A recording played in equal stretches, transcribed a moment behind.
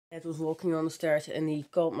Dad was walking on the stairs and he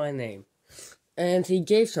called my name. And he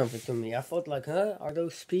gave something to me. I thought like, huh, are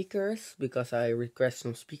those speakers? Because I requested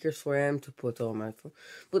some speakers for him to put on my phone.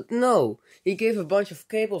 But no, he gave a bunch of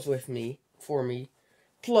cables for me.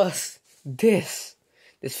 Plus this.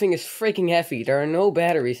 This thing is freaking heavy. There are no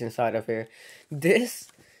batteries inside of here.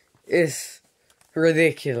 This is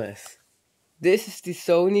ridiculous. This is the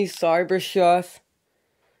Sony CyberShot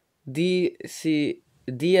DSC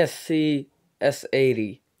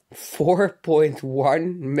S80. 4.1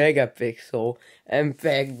 megapixel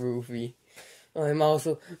MPEG groovy. I'm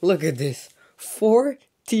also, look at this,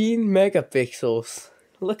 14 megapixels.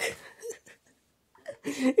 Look,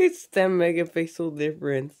 it's 10 megapixel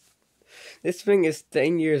difference. This thing is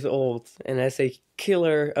 10 years old and has a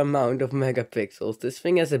killer amount of megapixels. This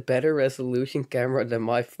thing has a better resolution camera than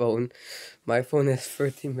my phone. My phone has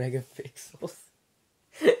 30 megapixels.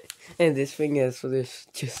 And this thing has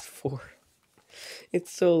just 4.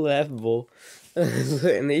 It's so laughable.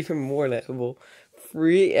 And even more laughable.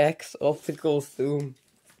 3x optical zoom.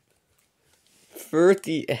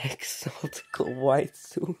 30x optical wide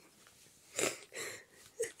zoom.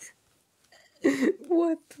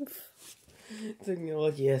 What the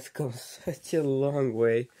technology has come such a long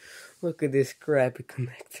way. Look at this crappy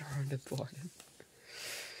connector on the bottom.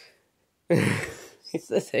 It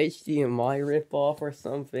says HDMI ripoff or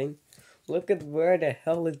something. Look at where the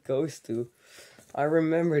hell it goes to. I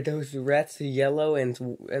remember those red, yellow,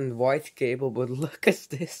 and white cable, but look at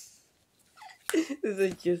this. This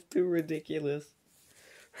is just too ridiculous.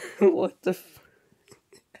 What the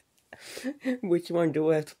Which one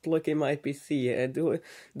do I have to plug in my PC?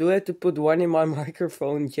 Do I have to put one in my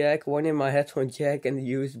microphone jack, one in my headphone jack, and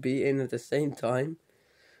the USB in at the same time?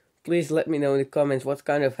 Please let me know in the comments what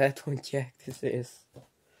kind of headphone jack this is.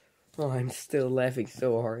 Oh, I'm still laughing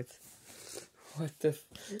so hard. What the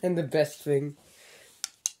and the best thing,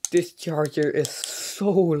 this charger is so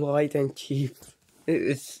light and cheap.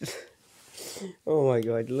 It's oh my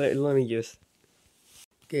god, let me just...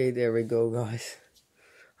 Okay, there we go, guys.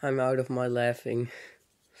 I'm out of my laughing.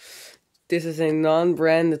 This is a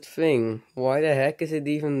non-branded thing. Why the heck is it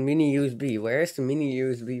even mini USB? Where's the mini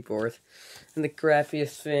USB port? And the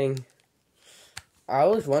crappiest thing, I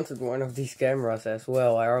always wanted one of these cameras as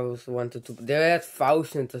well. I always wanted to. They had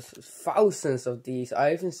thousands of these.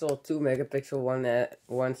 I even saw 2 megapixel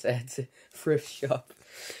once at the thrift shop.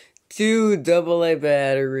 2 AA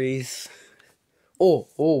batteries. Oh,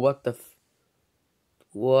 what the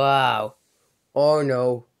wow. Oh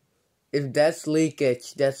no. If that's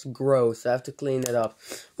leakage, that's gross. I have to clean it up.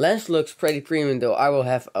 Lens looks pretty premium though. I will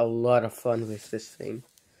have a lot of fun with this thing.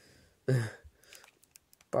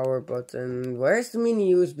 Power button. Where's the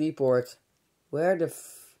mini USB port? Where the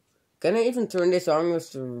can I even turn this on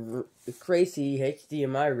with the crazy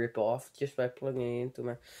HDMI ripoff just by plugging it into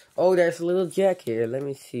my... Oh, there's a little jack here. Let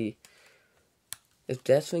me see. If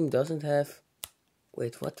that thing doesn't have...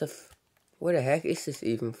 Wait, what the heck is this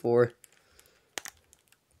even for?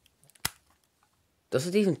 Does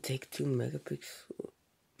it even take 2 megapixels?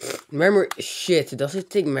 Memory... Shit, does it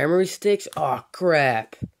take memory sticks? Oh,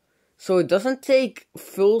 crap. So it doesn't take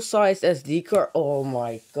full-size SD card? Oh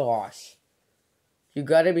my gosh. You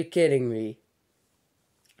gotta be kidding me.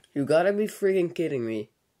 You gotta be freaking kidding me.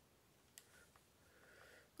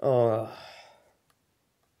 Oh.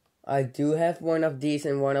 I do have one of these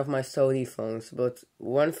in one of my Sony phones, but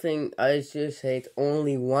one thing I just hate,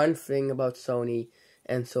 only one thing about Sony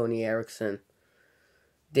and Sony Ericsson.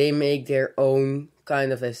 They make their own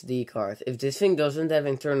kind of SD card. If this thing doesn't have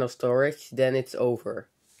internal storage, then it's over.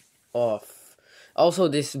 Off. Also,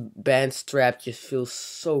 this band strap just feels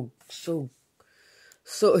so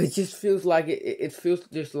it just feels like it feels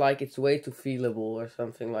just like it's way too feelable or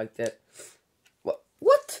something like that.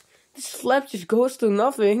 What? This flap just goes to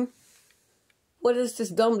nothing. What is this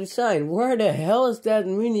dumb design? Where the hell is that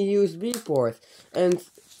mini USB port? And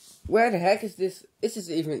where the heck is this? Is this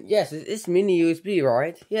even... Yes, it is mini USB,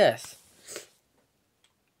 right? Yes.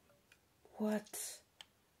 What?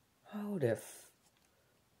 How the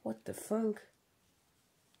what the fuck?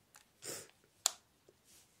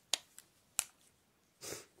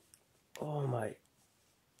 Oh my...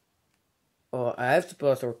 Oh, I have to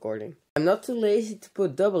pause the recording. I'm not too lazy to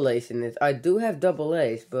put double A's in it. I do have double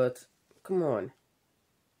A's, but... Come on.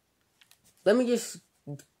 Let me just...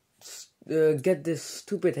 get this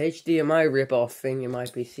stupid HDMI ripoff thing in my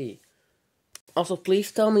PC. Also,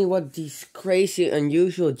 please tell me what these crazy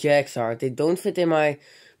unusual jacks are. They don't fit in my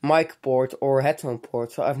mic port or headphone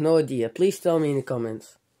port, so I have no idea. Please tell me in the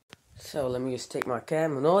comments. So let me just take my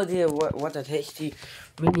cam. No idea what that HD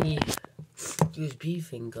mini USB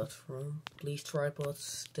thing got from. Please, tripods,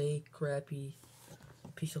 stay crappy.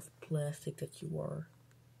 piece of plastic that you are.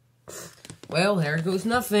 Well, there goes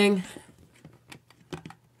nothing.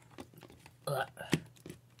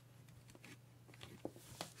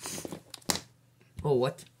 Oh,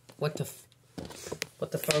 what? What the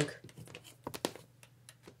funk?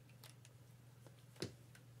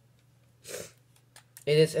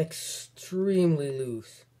 It is extremely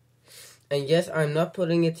loose. And yes, I'm not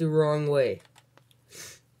putting it the wrong way.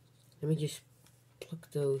 Let me just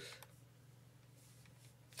pluck those.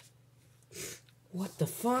 What the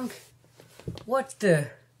funk? What the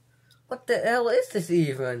hell is this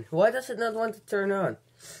even? Why does it not want to turn on?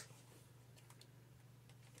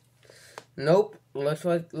 Nope, looks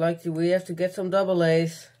like we have to get some double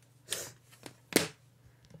A's.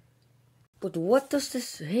 But what does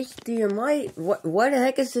this HDMI, why the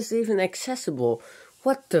heck is this even accessible?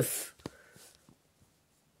 What the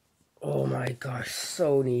oh my gosh,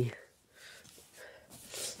 Sony.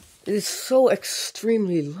 It is so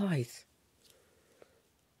extremely light.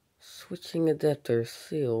 Switching adapter,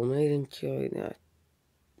 seal, made in China.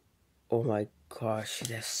 Oh my gosh, it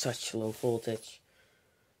has such low voltage.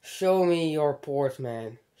 Show me your port,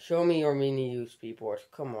 man. Show me your mini USB port.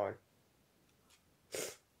 Come on.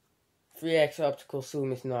 3x optical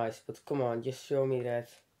zoom is nice, but come on, just show me that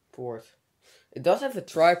port. It does have a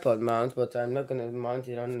tripod mount, but I'm not gonna mount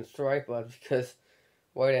it on the tripod because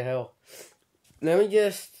why the hell? Let me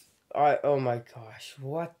just. Oh my gosh,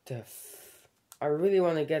 what the I really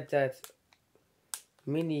want to get that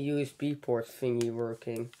mini USB port thingy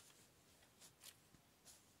working.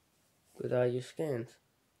 But I just can't.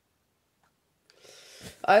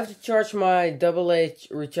 I have to charge my AA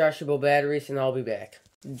rechargeable batteries and I'll be back.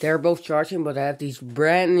 They're both charging, but I have these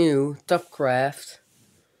brand new Topcraft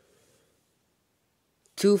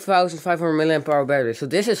 2500 milliamp hour batteries. So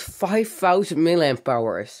this is 5000 milliamp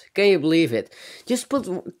hours. Can you believe it? Just put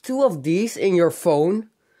 2 of these in your phone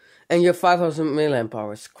and you're 5000 milliamp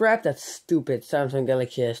hours. Scrap that stupid Samsung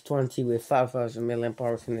Galaxy S20 with 5000 milliamp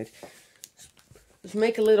hours in it. Just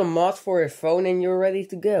make a little mod for your phone and you're ready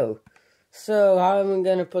to go. So how am I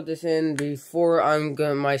gonna put this in before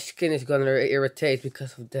my skin is gonna irritate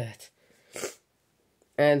because of that?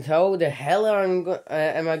 And how the hell am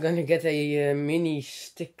I gonna get a mini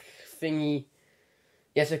stick thingy?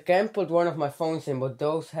 Yes, I can put one of my phones in, but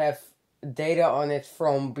those have data on it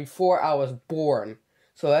from before I was born.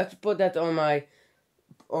 So I have to put that on my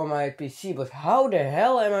PC. But how the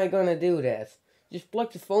hell am I gonna do that? Just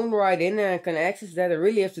plug the phone right in and I can access that. I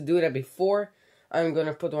really have to do that before I'm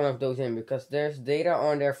gonna put one of those in, because there's data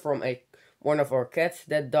on there from one of our cats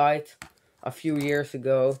that died a few years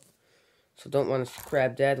ago. So don't want to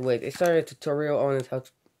scrap that. Wait, is there a tutorial on it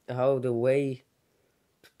how the way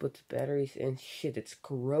to put the batteries in? Shit, it's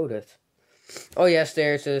corroded. Oh yes,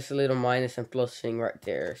 there's this little minus and plus thing right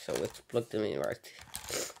there. So let's plug them in right,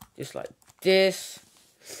 just like this.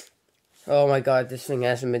 Oh my god, this thing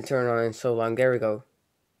hasn't been turned on in so long. There we go.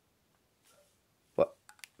 What?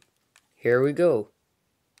 Here we go.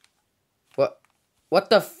 What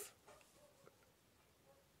the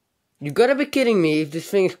You gotta be kidding me if this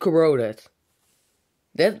thing is corroded.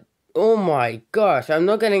 Oh my gosh, I'm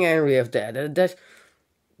not getting angry of that.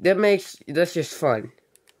 That's just fun.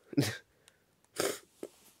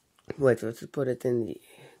 Wait, let's put it in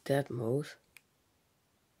that mode.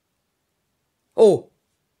 Oh,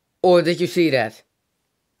 did you see that?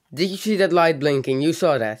 Did you see that light blinking? You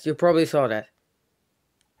saw that. You probably saw that.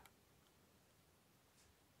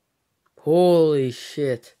 Holy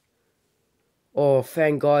shit. Oh,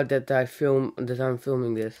 thank God that I'm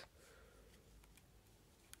filming this.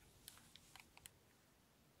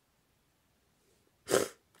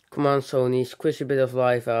 Come on, Sony, squish a bit of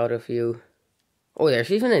life out of you. Oh,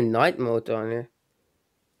 there's even a night mode on here.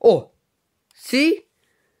 Oh, see?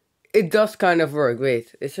 It does kind of work.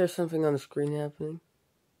 Wait, is there something on the screen happening?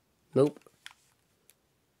 Nope.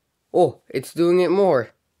 Oh, it's doing it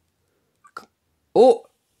more. Oh,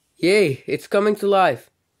 yay, it's coming to life.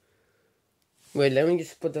 Wait, let me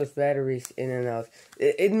just put those batteries in and out.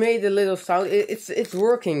 It made a little sound. It's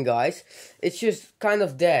working, guys. It's just kind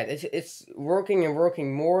of dead. It's working and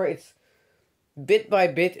working more. It's bit by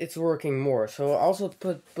bit. It's working more. So I also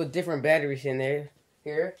put different batteries in there.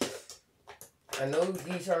 Here. I know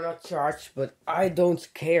these are not charged, but I don't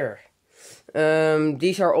care.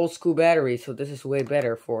 These are old school batteries, so this is way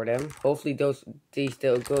better for them. Hopefully these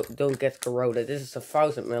don't get corroded. This is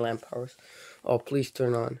 1000 milliamp hours. Oh, please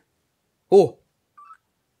turn on.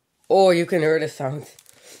 Oh, you can hear the sound.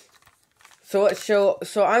 So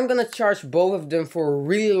I'm gonna charge both of them for a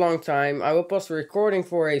really long time. I will pause the recording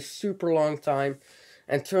for a super long time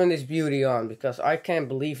and turn this beauty on because I can't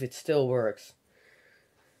believe it still works.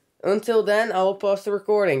 Until then, I will pause the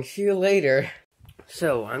recording. See you later.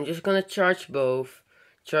 So, I'm just gonna charge both.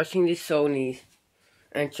 Charging the Sony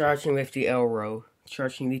and charging with the Elro.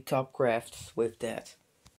 Charging the Top Crafts with that.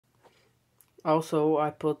 Also,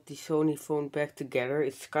 I put the Sony phone back together.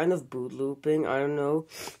 It's kind of boot looping, I don't know.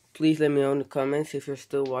 Please let me know in the comments if you're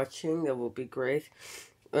still watching, that would be great.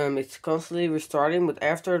 It's constantly restarting, but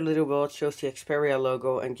after a little while it shows the Xperia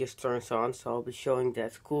logo and just turns on. So I'll be showing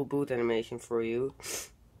that cool boot animation for you.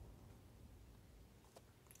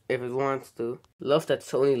 If it wants to. Love that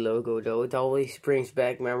Sony logo though, it always brings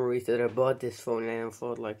back memories that I bought this phone and I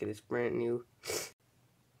thought like it is brand new.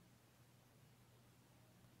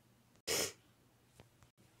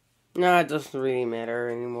 Nah, it doesn't really matter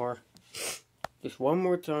anymore. Just one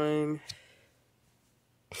more time.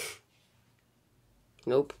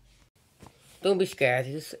 Nope. Don't be scared,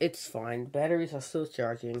 it's fine. Batteries are still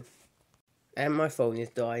charging. And my phone is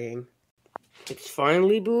dying. It's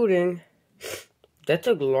finally booting. That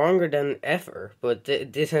took longer than ever, but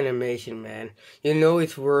this animation, man. You know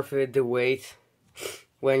it's worth it, the wait,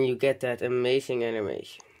 when you get that amazing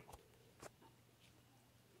animation.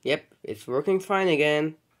 Yep, it's working fine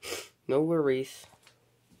again. No worries.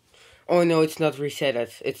 Oh no, it's not reset.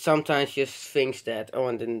 It sometimes just thinks that. Oh,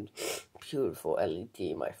 and then beautiful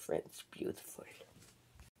LED, my friends. Beautiful.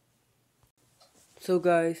 So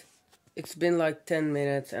guys, it's been like 10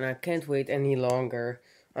 minutes and I can't wait any longer.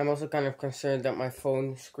 I'm also kind of concerned that my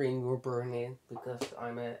phone screen will burn in because I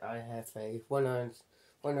have a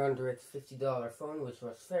 $150 phone, which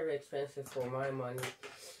was very expensive for my money,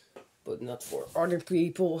 but not for other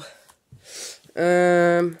people.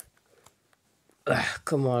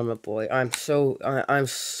 Come on, my boy. I'm so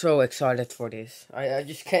excited for this. I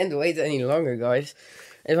just can't wait any longer, guys.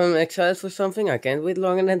 If I'm excited for something, I can't wait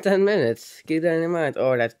longer than 10 minutes. Keep that in mind.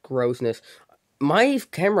 Oh, that grossness. My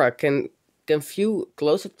camera can view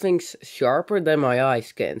close-up things sharper than my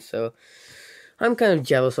eyes can, so I'm kind of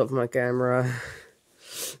jealous of my camera.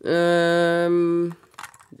 This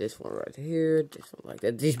one right here, this one like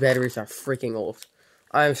that. These batteries are freaking old.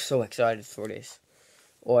 I'm so excited for this.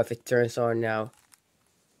 Or if it turns on now.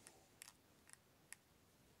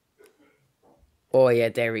 Oh yeah,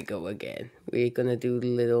 there we go again. We're gonna do the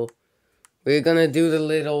little bring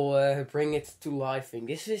it to life thing.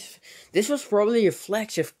 This was probably a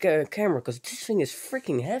flagship camera because this thing is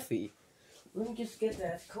freaking heavy. Let me just get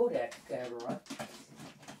that Kodak camera.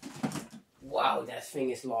 Wow, that thing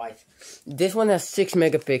is light. This one has 6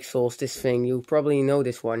 megapixels, this thing. You probably know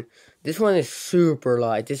this one. This one is super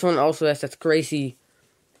light. This one also has that crazy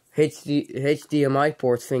HDMI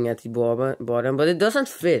port thing at the bottom, but it doesn't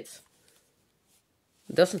fit.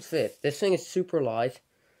 It doesn't fit. This thing is super light.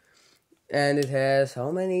 And it has how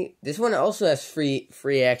many? This one also has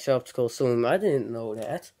 3x optical zoom. I didn't know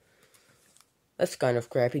that. That's kind of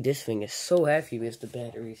crappy. This thing is so heavy with the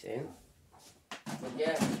batteries in. But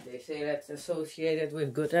yeah, they say that's associated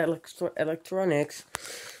with good electronics.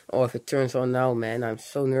 Oh, if it turns on now, man, I'm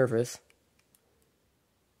so nervous.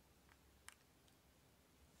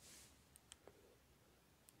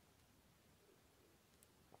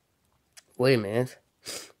 Wait a minute.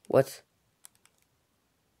 What?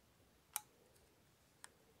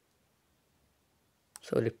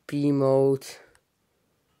 So the P mode.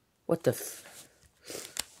 What the f...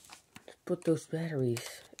 Put those batteries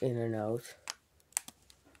in and out.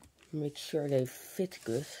 Make sure they fit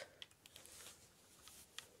good.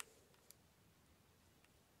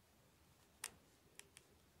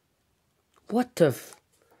 What the f...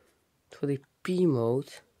 So the P mode.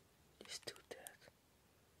 Just do that.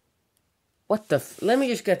 What the f... Let me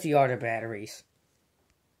just get the other batteries.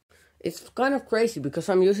 It's kind of crazy because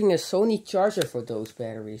I'm using a Sony charger for those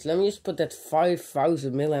batteries. Let me just put that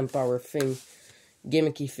 5000 milliamp hour thing,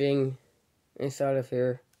 gimmicky thing, inside of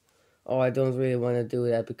here. Oh, I don't really want to do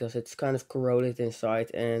that because it's kind of corroded inside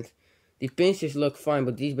and the pinches look fine,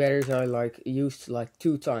 but these batteries are like used like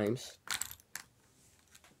 2 times.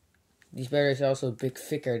 These batteries are also a bit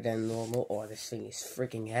thicker than normal. Oh, this thing is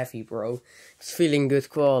freaking heavy, bro. It's feeling good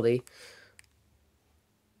quality.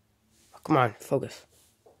 Oh, come on, focus.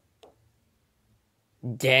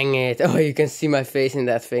 Dang it. Oh, you can see my face in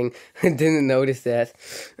that thing. I didn't notice that.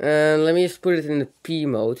 Let me just put it in the P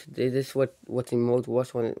mode. This is what the mode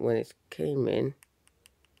was when it came in.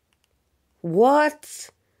 What?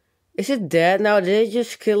 Is it dead now? Did I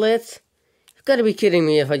just kill it? You gotta be kidding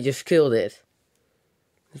me if I just killed it.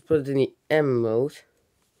 Let's put it in the M mode.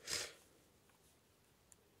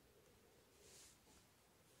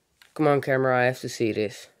 Come on, camera, I have to see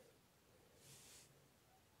this.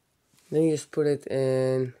 Then you just put it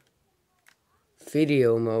in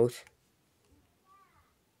video mode.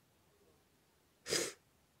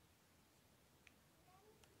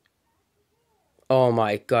 Oh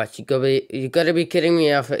my god, you gotta be kidding me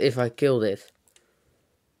if I killed it.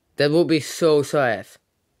 That would be so sad.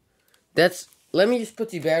 Let me just put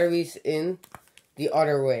the batteries in the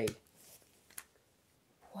other way.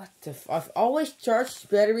 What the I've always charged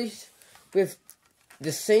batteries with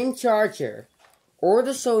the same charger. Or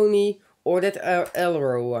the Sony, or that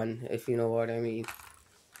Elro one, if you know what I mean.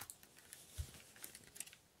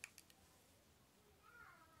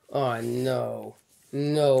 Oh no.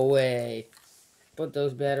 No way. Put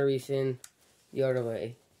those batteries in the other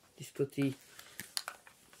way. Just put the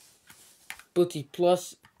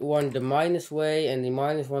plus one the minus way and the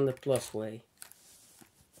minus one the plus way.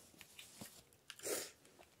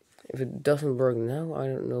 If it doesn't work now, I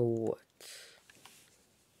don't know what.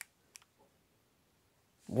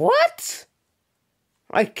 What?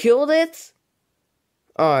 I killed it?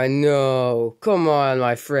 Oh no. Come on,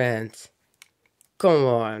 my friends. Come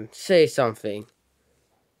on, say something.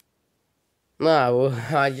 Nah, well,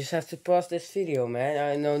 I just have to pause this video, man.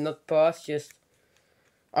 I know, not pause, just...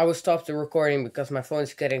 I will stop the recording because my phone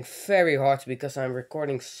is getting very hot because I'm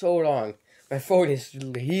recording so long. My phone is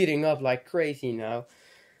heating up like crazy now.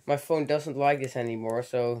 My phone doesn't like this anymore,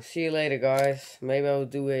 so see you later, guys. Maybe I'll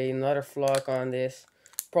do another vlog on this.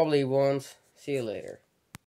 Probably won't. See you later.